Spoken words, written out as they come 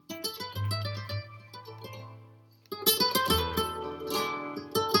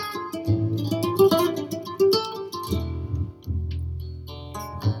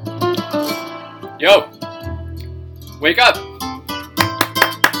Wake up!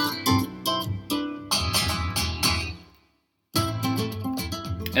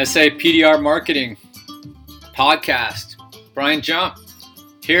 SAPDR Marketing Podcast. Brian Jump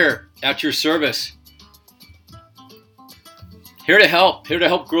here at your service. Here to help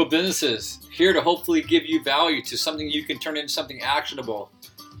grow businesses. Here to hopefully give you value to something you can turn into something actionable.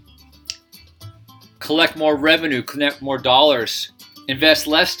 Collect more revenue, connect more dollars, invest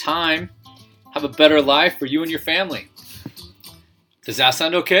less time, have a better life for you and your family. Does that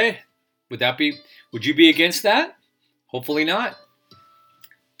sound okay? Would you be against that? Hopefully not.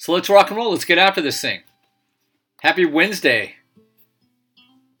 So let's rock and roll. Let's get after this thing. Happy Wednesday.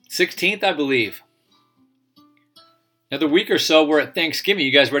 16th, I believe. Another week or so, we're at Thanksgiving.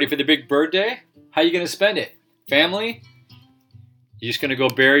 You guys ready for the big bird day? How are you going to spend it? Family? You just going to go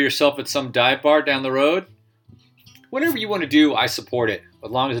bury yourself at some dive bar down the road? Whatever you want to do, I support it,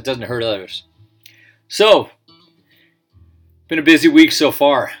 as long as it doesn't hurt others. So, been a busy week so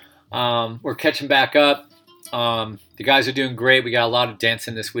far. We're catching back up. The guys are doing great. We got a lot of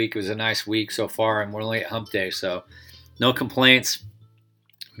dancing this week. It was a nice week so far, and we're only at hump day, so no complaints.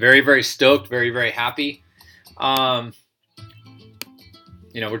 Very, very stoked. Very, very happy. We're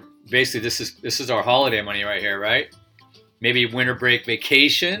basically this is our holiday money right here, right? Maybe winter break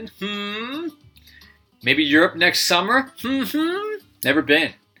vacation. Maybe Europe next summer. Never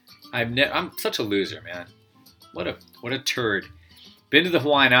been. I'm such a loser, man. What a turd. Been to the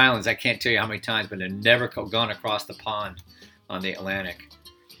Hawaiian Islands. I can't tell you how many times, but I've never gone across the pond on the Atlantic.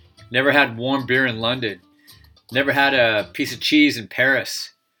 Never had warm beer in London. Never had a piece of cheese in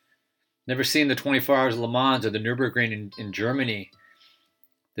Paris. Never seen the 24 Hours of Le Mans or the Nürburgring in Germany.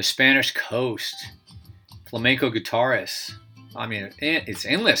 The Spanish coast. Flamenco guitarists. I mean, it's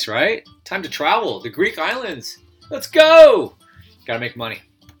endless, right? Time to travel. The Greek islands. Let's go! Gotta make money.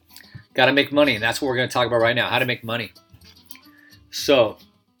 And that's what we're going to talk about right now. How to make money. So,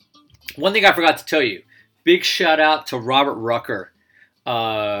 one thing I forgot to tell you. Big shout out to Robert Rucker.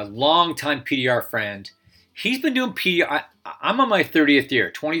 Longtime PDR friend. He's been doing PDR. I'm on my 30th year.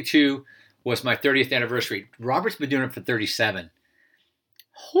 22 was my 30th anniversary. Robert's been doing it for 37.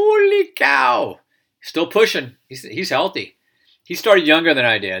 Holy cow. Still pushing. He's healthy. He started younger than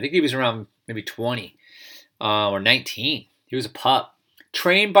I did. I think he was around maybe 20 or 19. He was a pup.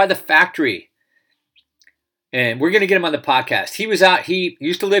 Trained by the factory. And we're going to get him on the podcast. He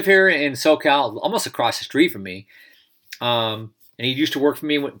used to live here in SoCal, almost across the street from me. And he used to work for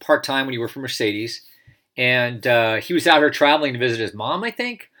me part-time when he worked for Mercedes. And he was out here traveling to visit his mom, I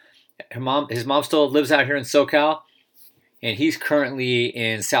think. His mom still lives out here in SoCal. And he's currently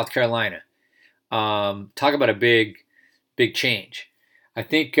in South Carolina. Talk about a big change. I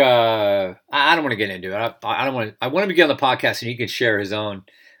think I don't want to get into it. I want him to get on the podcast and he can share his own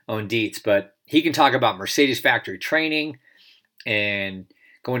deets. But he can talk about Mercedes factory training and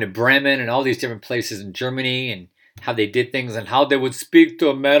going to Bremen and all these different places in Germany and how they did things and how they would speak to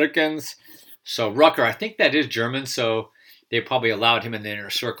Americans. So Rucker, I think that is German, so they probably allowed him in the inner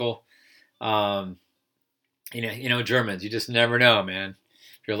circle. Germans, you just never know, man.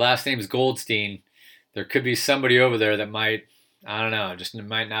 If your last name is Goldstein, there could be somebody over there that might, I don't know, just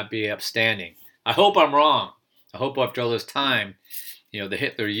might not be upstanding. I hope I'm wrong. I hope after all this time, the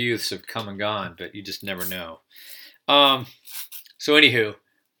Hitler Youths have come and gone, but you just never know. So anywho,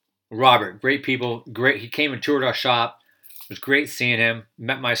 Robert, great people, great. He came and toured our shop. It was great seeing him.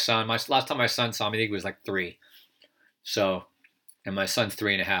 Met my son. Last time my son saw me, I think he was like 3. So, and my son's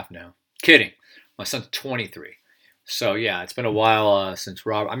 3.5 now. Kidding. My son's 23. So yeah, it's been a while since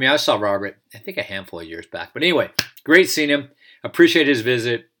Robert. I mean, I saw Robert, I think a handful of years back. But anyway, great seeing him. Appreciate his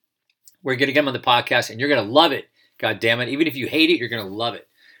visit. We're going to get him on the podcast, and you're going to love it. God damn it. Even if you hate it, you're going to love it.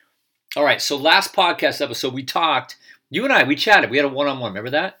 All right, so last podcast episode, we talked. You and I, we chatted. We had a one-on-one. Remember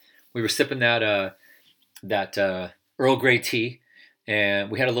that? We were sipping that Earl Grey tea,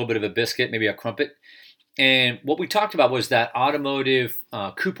 and we had a little bit of a biscuit, maybe a crumpet. And what we talked about was that automotive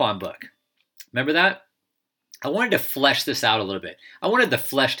coupon book. Remember that? I wanted to flesh this out a little bit. I wanted the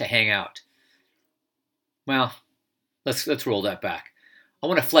flesh to hang out. Well, let's roll that back. I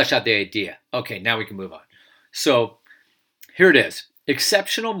want to flesh out the idea. Okay, now we can move on. So here it is.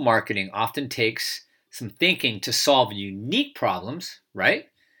 Exceptional marketing often takes some thinking to solve unique problems, right?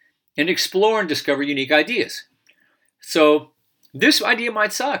 And explore and discover unique ideas. So this idea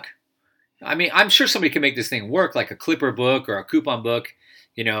might suck. I mean, I'm sure somebody can make this thing work, like a Clipper book or a coupon book,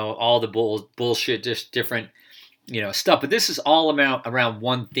 all the bullshit, just different, stuff. But this is all around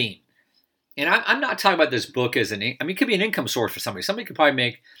one theme. And I'm not talking about this book as it could be an income source for somebody. Somebody could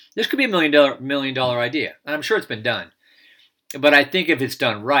probably this could be a million dollar idea. And I'm sure it's been done. But I think if it's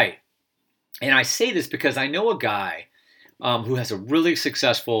done right, and I say this because I know a guy who has a really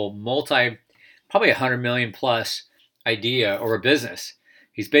successful probably 100 million plus idea or a business.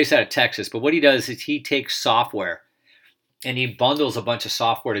 He's based out of Texas, but what he does is he takes software and he bundles a bunch of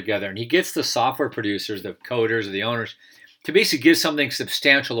software together, and he gets the software producers, the coders, or the owners, to basically give something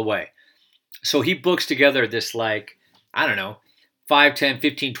substantial away. So he books together this, like, I don't know, 5, 10,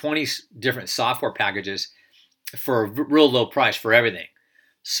 15, 20 different software packages for a real low price for everything.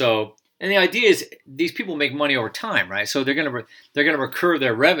 So, and the idea is these people make money over time, right? So they're gonna recur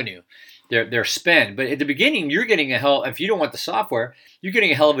their revenue, their spend. But at the beginning, you're getting if you don't want the software, you're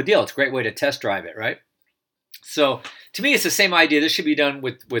getting a hell of a deal. It's a great way to test drive it, right? So to me, it's the same idea. This should be done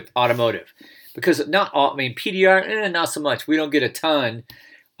with automotive, because PDR, not so much. We don't get a ton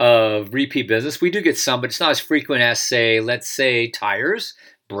of repeat business. We do get some, but it's not as frequent as, let's say tires,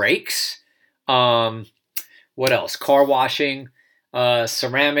 brakes, what else? Car washing,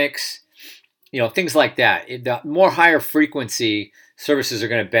 ceramics, things like that. The more higher frequency services are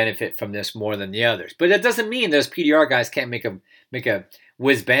going to benefit from this more than the others. But that doesn't mean those PDR guys can't make a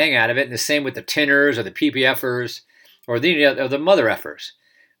whiz bang out of it. And the same with the tinners or the PPFers or the mother effers,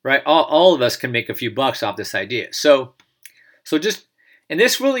 right? All of us can make a few bucks off this idea. So just, and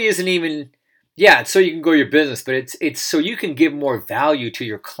this really isn't even, it's so you can grow your business, but it's so you can give more value to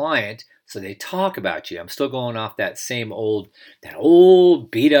your client so they talk about you. I'm still going off that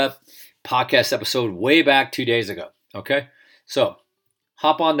old beat up podcast episode way back 2 days ago. Okay. So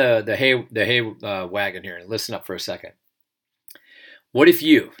hop on the hay wagon here and listen up for a second. What if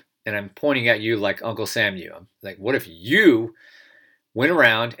you, and I'm pointing at you like Uncle Sam I'm like, what if you went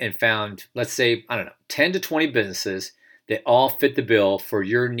around and found, let's say, 10 to 20 businesses that all fit the bill for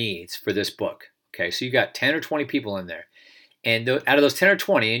your needs for this book? Okay, so you got 10 or 20 people in there. And out of those 10 or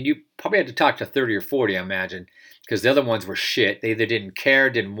 20, and you probably had to talk to 30 or 40, I imagine, because the other ones were shit. They either didn't care,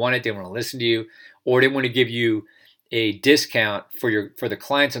 didn't want it, didn't want to listen to you, or didn't want to give you a discount for the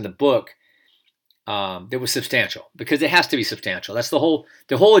clients in the book that was substantial, because it has to be substantial. That's the whole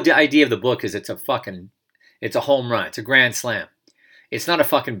idea of the book. Is it's a home run. It's a grand slam. It's not a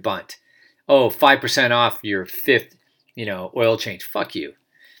fucking bunt. 5% off your fifth, oil change. Fuck you.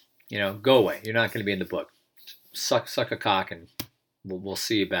 Go away. You're not going to be in the book. Suck a cock, and we'll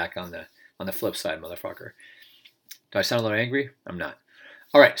see you back on the flip side, motherfucker. Do I sound a little angry? I'm not.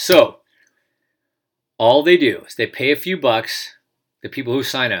 All right. So all they do is they pay a few bucks. The people who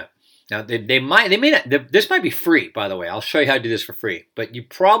sign up. Now they may not. This might be free, by the way. I'll show you how to do this for free. But you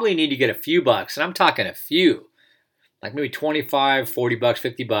probably need to get a few bucks, and I'm talking a few, like maybe 25, 40 bucks,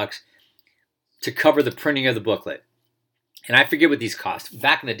 50 bucks, to cover the printing of the booklet. And I forget what these cost.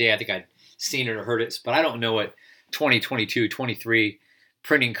 Back in the day, I think I'd seen it or heard it, but I don't know what 20, 22, 23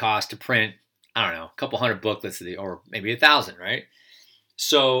 printing cost to print. I don't know, a couple hundred booklets, or maybe 1,000, right?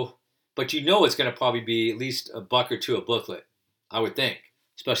 So, but it's going to probably be at least $1 or $2 a booklet, I would think,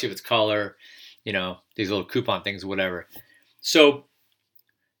 especially if it's color, these little coupon things or whatever. So,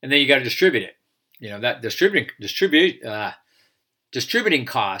 and then you got to distribute it. That distributing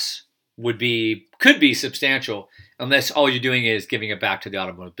costs could be substantial, unless all you're doing is giving it back to the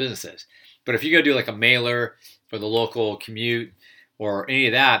automotive businesses. But if you go do like a mailer for the local commute or any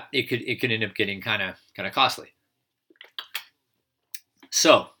of that, it could end up getting kind of costly.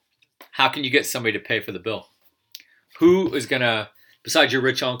 So, how can you get somebody to pay for the bill? Who is gonna, besides your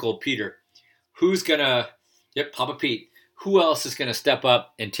rich uncle Peter, who's gonna, Papa Pete, who else is gonna step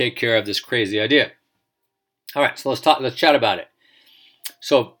up and take care of this crazy idea? All right, so let's chat about it.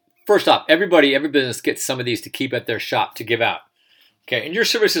 So first off, every business gets some of these to keep at their shop to give out. Okay, and your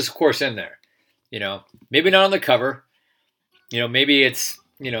service is of course in there. Maybe not on the cover. Maybe it's,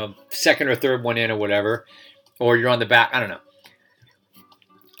 second or third one in or whatever, or you're on the back. I don't know.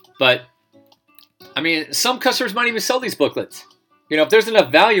 But some customers might even sell these booklets. If there's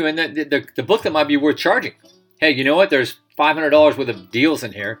enough value in the booklet might be worth charging. Hey, you know what? There's $500 worth of deals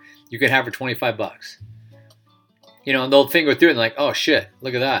in here. You can have for $25. And they'll finger through it and like, oh shit,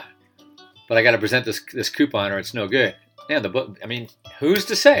 look at that. But I got to present this coupon or it's no good. Yeah, the book. Who's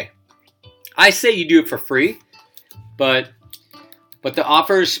to say? I say you do it for free, but the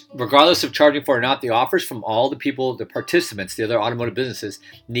offers, regardless of charging for it or not, the offers from all the people, the participants, the other automotive businesses,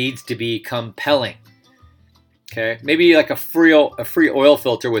 needs to be compelling. Okay, maybe like a free oil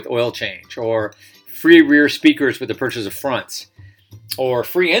filter with oil change, or free rear speakers with the purchase of fronts, or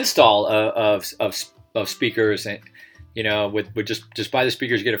free install of speakers, and with just buy the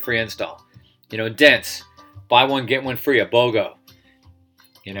speakers, get a free install. Dents, buy one get one free, a BOGO.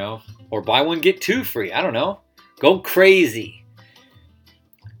 Or buy one get two free. I don't know. Go crazy.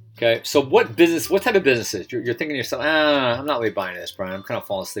 Okay, so what type of businesses? You're thinking to yourself, I'm not really buying this, Brian. I'm kind of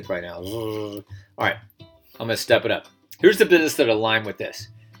falling asleep right now. All right, I'm going to step it up. Here's the business that align with this.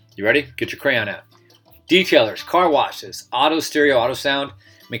 You ready? Get your crayon out. Detailers, car washes, auto stereo, auto sound,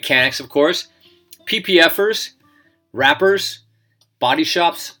 mechanics, of course, PPFers, wrappers, body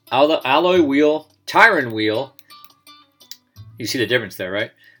shops, alloy wheel, tire and wheel. You see the difference there, right?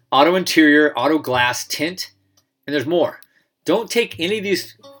 Auto interior, auto glass, tint, and there's more. Don't take any of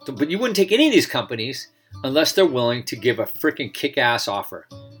these, but you wouldn't take any of these companies unless they're willing to give a freaking kick-ass offer.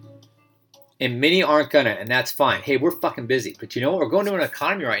 And many aren't gonna, and that's fine. Hey, we're fucking busy. But you know what? We're going to an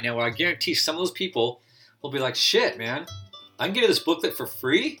economy right now where I guarantee some of those people will be like, shit, man, I can get this booklet for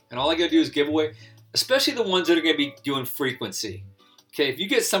free, and all I gotta do is give away, especially the ones that are gonna be doing frequency. Okay, if you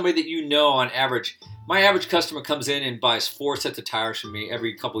get somebody that you know on average, my average customer comes in and buys 4 sets of tires from me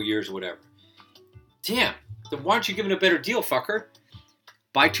every couple years or whatever. Damn, then why aren't you giving a better deal, fucker?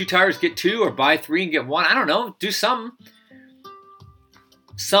 Buy 2 tires, get 2, or buy 3 and get 1. I don't know. Do something.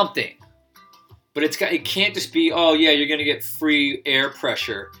 Something. But it can't just be, oh yeah, you're gonna get free air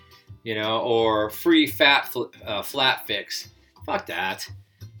pressure, or free flat fix. Fuck that.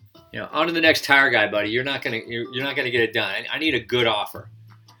 On to the next tire guy, buddy. You're not gonna get it done. I need a good offer,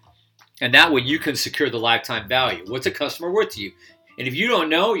 and that way you can secure the lifetime value. What's a customer worth to you? And if you don't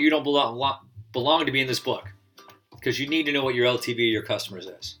know, you don't belong to be in this book, because you need to know what your LTV of your customers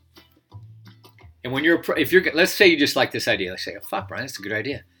is. And when let's say you just like this idea. Let's say, oh, fuck, Brian, that's a good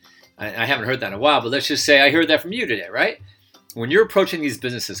idea. I haven't heard that in a while, but let's just say I heard that from you today, right? When you're approaching these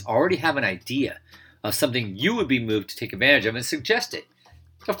businesses, already have an idea of something you would be moved to take advantage of and suggest it.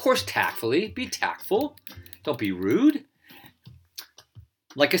 Of course, tactfully. Be tactful. Don't be rude.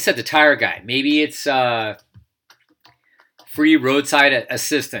 Like I said, the tire guy. Maybe it's free roadside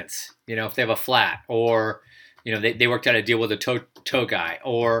assistance, if they have a flat. Or, they worked out a deal with a tow guy.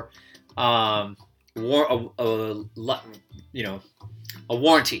 Or, a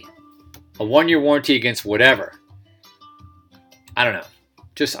warranty. A 1-year warranty against whatever. I don't know.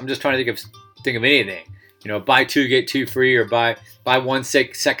 I'm just trying to think of anything. Buy 2, get 2 free, or buy 1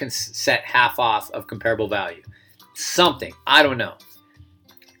 second set half off of comparable value. Something. I don't know.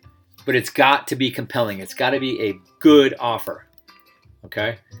 But it's got to be compelling. It's got to be a good offer.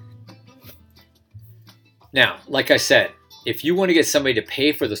 Okay? Now, like I said, if you want to get somebody to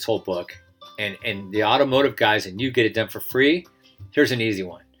pay for this whole book, and the automotive guys, and you get it done for free, here's an easy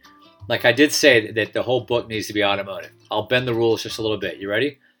one. Like I did say that the whole book needs to be automotive. I'll bend the rules just a little bit. You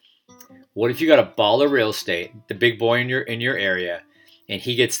ready? What if you got a baller real estate, the big boy in your area, and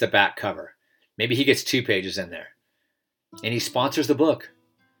he gets the back cover? Maybe he gets 2 pages in there, and he sponsors the book.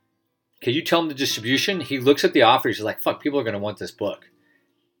 Can you tell him the distribution? He looks at the offers. He's like, "Fuck, people are going to want this book."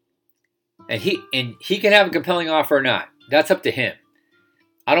 And he can have a compelling offer or not. That's up to him.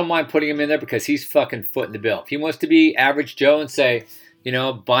 I don't mind putting him in there because he's fucking footing the bill. If he wants to be average Joe and say,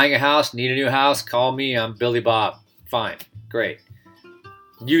 buying a house, need a new house, call me. I'm Billy Bob. Fine, great.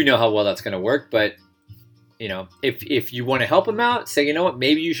 You know how well that's going to work, but if you want to help him out, say, you know what,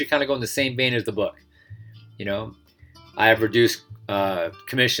 maybe you should kind of go in the same vein as the book. I have reduced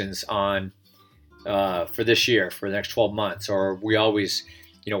commissions on for this year, for the next 12 months, or we always,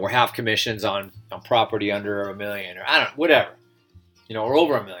 we're half commissions on property under $1 million, or I don't know, whatever, or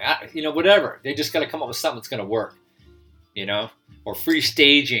over $1 million, whatever. They just got to come up with something that's going to work, or free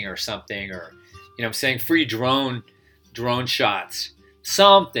staging or something, or I'm saying free drone shots.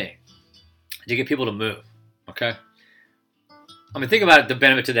 Something to get people to move, okay? Think about it, the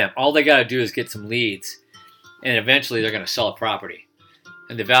benefit to them. All they got to do is get some leads, and eventually they're going to sell a property.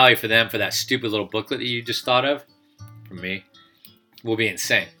 And the value for them for that stupid little booklet that you just thought of, from me, will be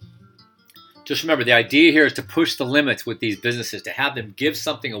insane. Just remember, the idea here is to push the limits with these businesses, to have them give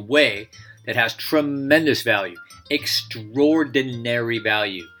something away that has tremendous value, extraordinary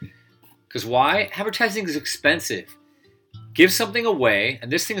value. Because why? Advertising is expensive. Give something away,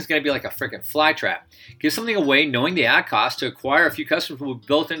 and this thing is going to be like a freaking fly trap. Give something away knowing the ad cost to acquire a few customers who will be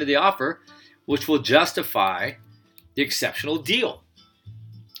built into the offer, which will justify the exceptional deal.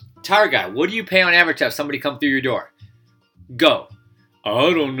 Tire guy, what do you pay on average to have somebody come through your door? Go.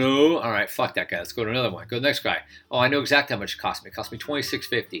 I don't know. All right, fuck that guy. Let's go to another one. Go to the next guy. Oh, I know exactly how much it cost me. It cost me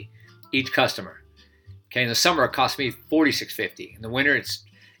 $26.50 each customer. Okay, in the summer it cost me $46.50. In the winter it's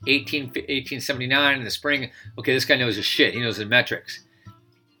 $18.79. In the spring, okay, this guy knows his shit. He knows his metrics.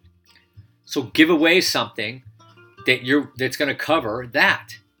 So give away something that's going to cover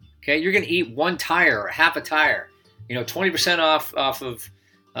that. Okay, you're going to eat 1 tire or half a tire. 20% off of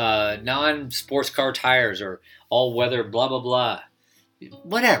non-sports car tires, or all-weather, blah blah blah.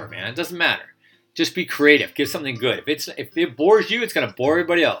 Whatever, man. It doesn't matter. Just be creative. Give something good. If it bores you, it's going to bore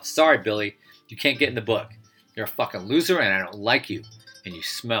everybody else. Sorry, Billy. You can't get in the book. You're a fucking loser, and I don't like you. And you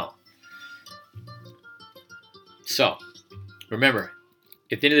smell. So, Remember,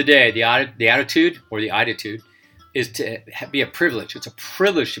 at the end of the day, the attitude or the attitude is to be a privilege. It's a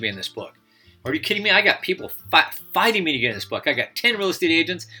privilege to be in this book. Are you kidding me? I got people fighting me to get in this book. I got 10 real estate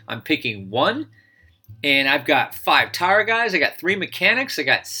agents. I'm picking one. And I've got 5 tire guys. I got 3 mechanics. I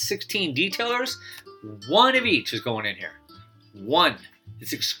got 16 detailers. One of each is going in here. One.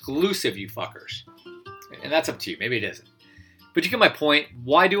 It's exclusive, you fuckers. And that's up to you. Maybe it isn't. But you get my point.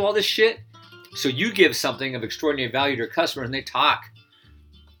 Why do all this shit? So you give something of extraordinary value to your customers and they talk.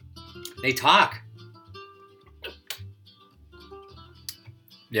 They talk.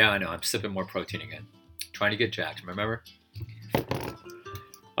 Yeah, I know. I'm sipping more protein again. Trying to get jacked. Remember?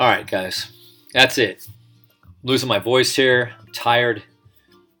 All right, guys. That's it. Losing my voice here. I'm tired.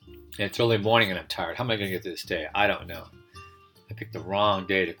 It's early morning and I'm tired. How am I going to get through this day? I don't know. I picked the wrong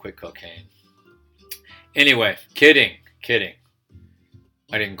day to quit cocaine. Anyway, kidding.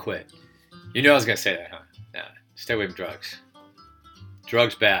 I didn't quit. You knew I was going to say that, huh? Nah, stay away from drugs.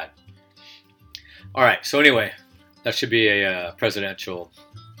 Drugs bad. All right, so anyway, that should be a presidential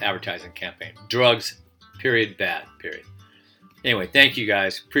advertising campaign. Drugs, period, bad, period. Anyway, thank you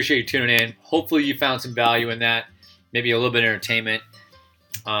guys. Appreciate you tuning in. Hopefully you found some value in that. Maybe a little bit of entertainment.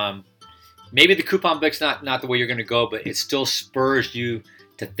 Maybe the coupon book's not the way you're going to go, but it still spurs you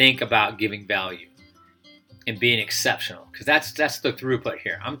to think about giving value and being exceptional. Because that's the throughput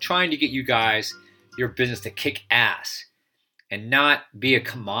here. I'm trying to get you guys, your business, to kick ass and not be a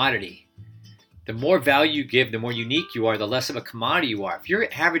commodity. The more value you give, the more unique you are, the less of a commodity you are. If you're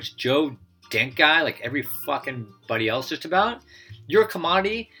an average Joe Dent guy, like every fucking buddy else just about, you're a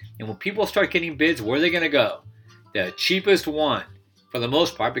commodity. And when people start getting bids, where are they going to go? The cheapest one, for the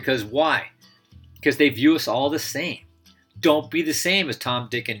most part. Because why? Because they view us all the same. Don't be the same as Tom,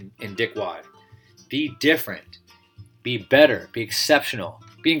 Dick, and Dickwad. Be different. Be better. Be exceptional.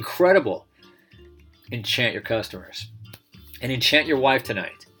 Be incredible. Enchant your customers. And enchant your wife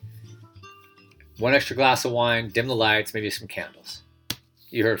tonight. 1 extra glass of wine, dim the lights, maybe some candles.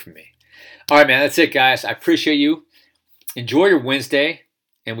 You heard from me. All right, man, that's it, guys. I appreciate you. Enjoy your Wednesday.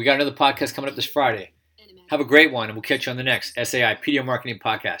 And we got another podcast coming up this Friday. Have a great one, and we'll catch you on the next SAI PDO Marketing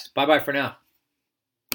Podcast. Bye-bye for now.